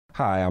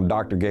Hi, I'm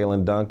Dr.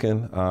 Galen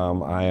Duncan.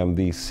 I am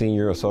the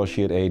Senior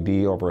Associate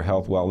AD over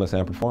Health, Wellness,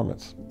 and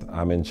Performance.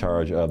 I'm in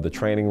charge of the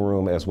training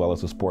room as well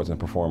as the sports and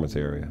performance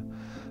area.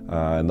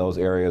 And those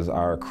areas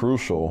are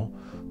crucial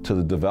to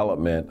the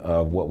development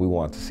of what we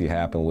want to see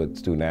happen with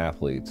student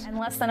athletes. And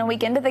less than a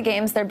week into the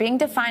games, they're being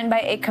defined by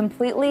a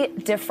completely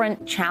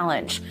different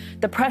challenge.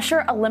 The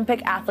pressure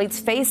Olympic athletes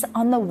face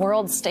on the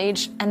world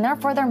stage and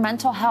therefore their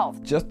mental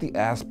health. Just the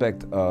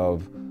aspect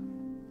of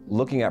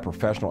looking at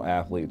professional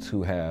athletes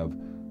who have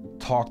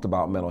talked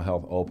about mental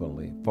health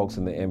openly, folks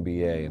in the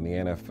NBA and the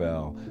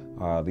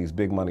NFL, these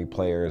big money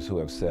players who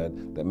have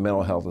said that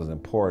mental health is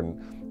important.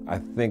 I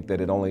think that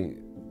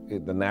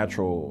the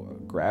natural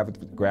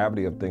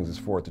gravity of things is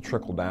for it to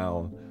trickle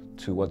down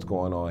to what's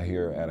going on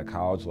here at a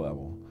college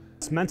level.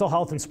 Mental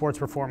health in sports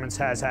performance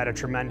has had a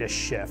tremendous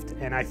shift,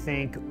 and I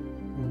think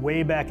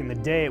way back in the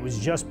day it was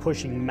just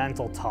pushing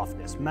mental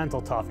toughness.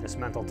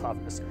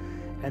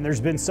 And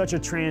there's been such a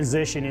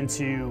transition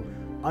into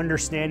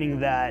understanding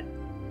that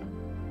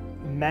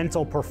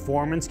mental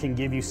performance can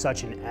give you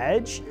such an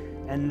edge,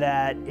 and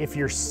that if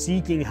you're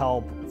seeking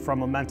help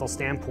from a mental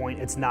standpoint,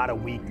 it's not a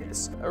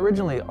weakness.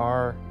 Originally,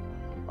 our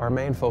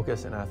main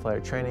focus in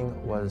athletic training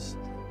was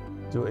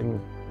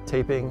doing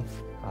taping,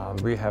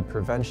 rehab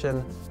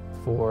prevention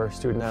for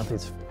student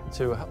athletes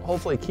to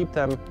hopefully keep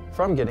them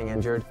from getting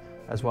injured,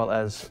 as well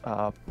as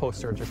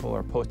post-surgical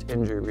or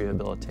post-injury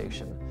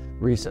rehabilitation.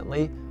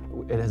 Recently,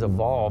 it has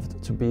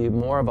evolved to be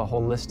more of a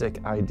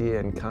holistic idea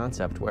and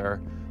concept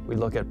where we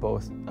look at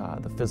both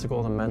the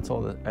physical, the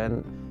mental,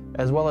 and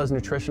as well as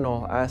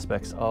nutritional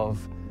aspects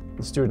of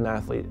the student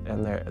athlete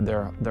and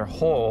their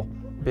whole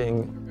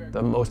being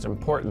the most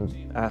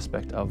important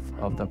aspect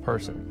of the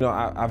person. You know,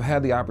 I've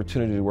had the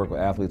opportunity to work with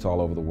athletes all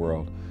over the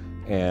world,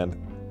 and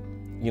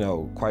you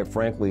know, quite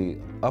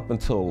frankly, up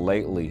until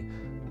lately,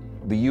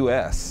 the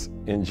U.S.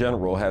 in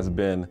general has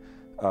been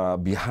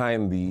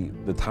behind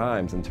the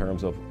times in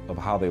terms of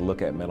how they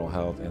look at mental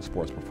health and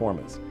sports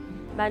performance.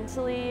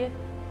 Mentally,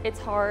 it's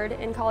hard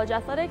in college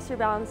athletics. You're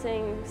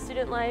balancing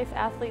student life,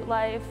 athlete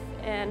life,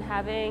 and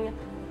having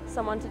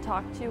someone to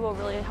talk to will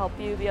really help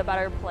you be a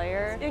better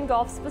player. In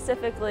golf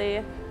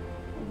specifically,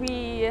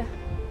 we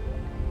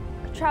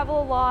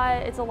travel a lot.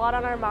 It's a lot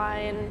on our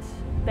mind.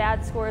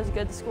 Bad scores,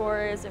 good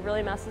scores, it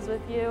really messes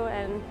with you,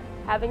 and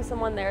having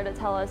someone there to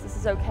tell us this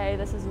is okay,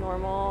 this is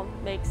normal,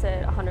 makes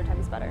it 100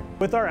 times better.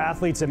 With our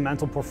athletes in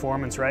mental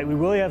performance, right, we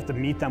really have to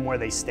meet them where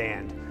they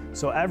stand.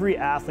 So every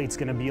athlete's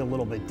gonna be a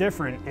little bit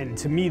different, and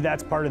to me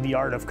that's part of the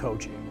art of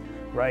coaching,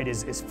 right,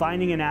 is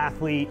finding an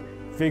athlete,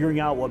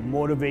 figuring out what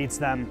motivates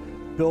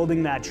them,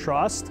 building that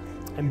trust,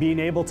 and being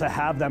able to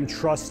have them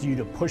trust you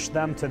to push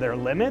them to their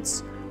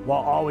limits while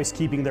always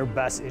keeping their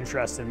best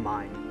interest in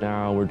mind.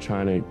 Now we're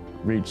trying to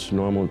reach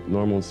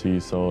normalcy,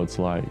 so it's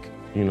like,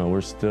 you know,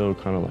 we're still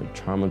kind of like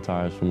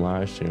traumatized from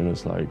last year, and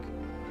it's like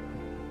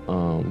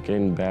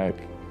getting back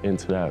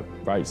into that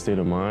right state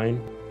of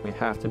mind. We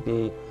have to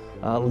be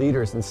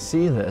leaders and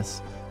see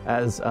this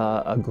as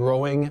a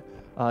growing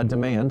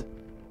demand,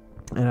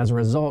 and as a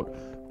result,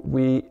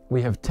 we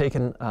have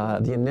taken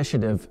the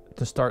initiative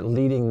to start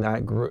leading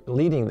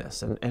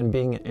this and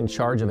being in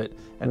charge of it,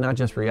 and not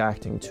just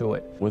reacting to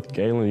it. With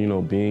Galen, you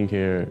know, being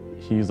here,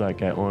 he's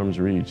like at arm's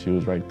reach. He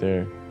was right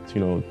there, you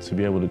know, to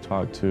be able to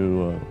talk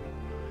to,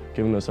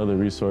 giving us other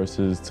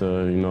resources to,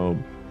 you know,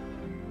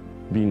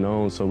 be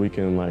known so we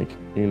can, like,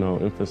 you know,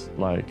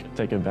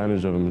 take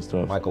advantage of him and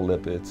stuff. Michael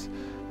Lippitz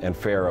and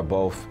Farah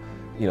both,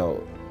 you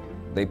know,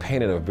 they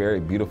painted a very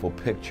beautiful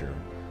picture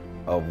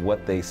of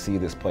what they see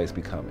this place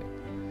becoming.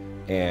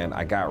 And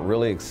I got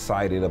really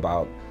excited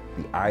about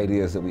the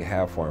ideas that we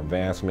have for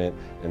advancement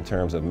in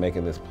terms of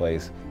making this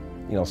place,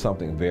 you know,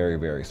 something very,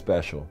 very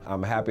special.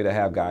 I'm happy to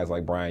have guys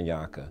like Brian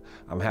Yonka.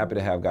 I'm happy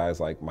to have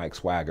guys like Mike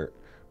Swaggart,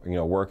 you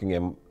know, working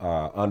in,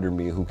 under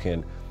me, who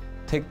can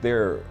take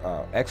their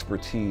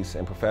expertise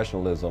and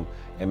professionalism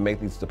and make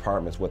these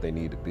departments what they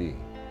need to be.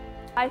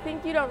 I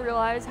think you don't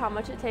realize how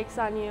much it takes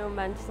on you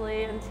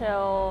mentally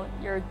until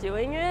you're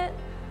doing it.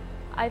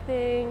 I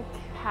think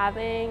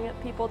having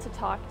people to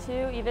talk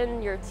to,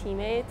 even your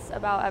teammates,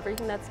 about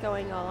everything that's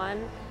going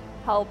on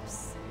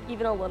helps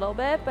even a little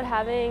bit, but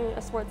having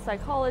a sports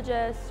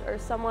psychologist or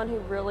someone who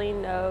really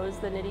knows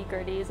the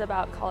nitty-gritties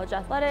about college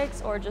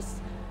athletics or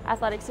just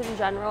athletics in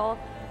general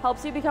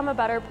helps you become a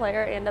better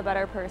player and a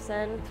better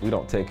person. If we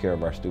don't take care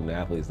of our student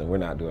athletes, then we're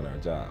not doing our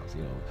jobs.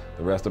 You know,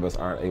 the rest of us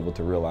aren't able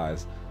to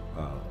realize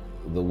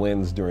the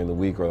wins during the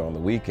week or on the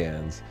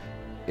weekends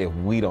if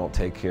we don't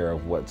take care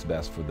of what's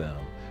best for them.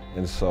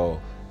 And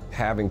so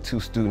having two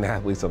student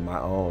athletes of my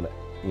own,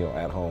 you know,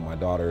 at home, my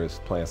daughter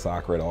is playing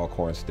soccer at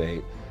Alcorn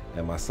State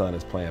and my son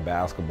is playing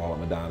basketball at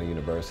Madonna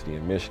University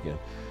in Michigan.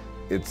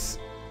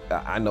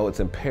 I know it's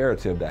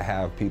imperative to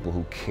have people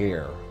who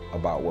care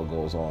about what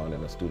goes on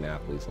in a student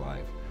athlete's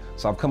life.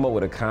 So I've come up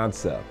with a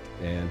concept,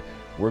 and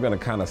we're going to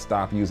kind of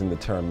stop using the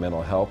term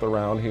mental health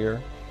around here,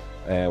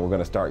 and we're going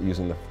to start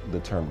using the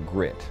term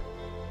grit.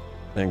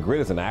 And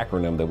grit is an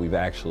acronym that we've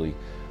actually,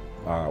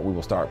 we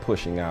will start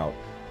pushing out,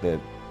 that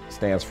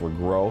stands for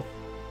growth,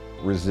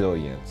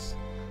 resilience,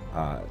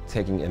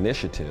 taking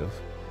initiative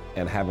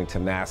and having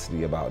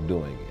tenacity about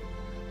doing it.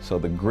 So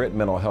the GRIT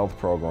mental health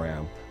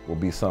program will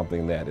be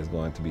something that is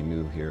going to be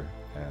new here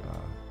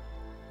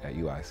at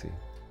UIC.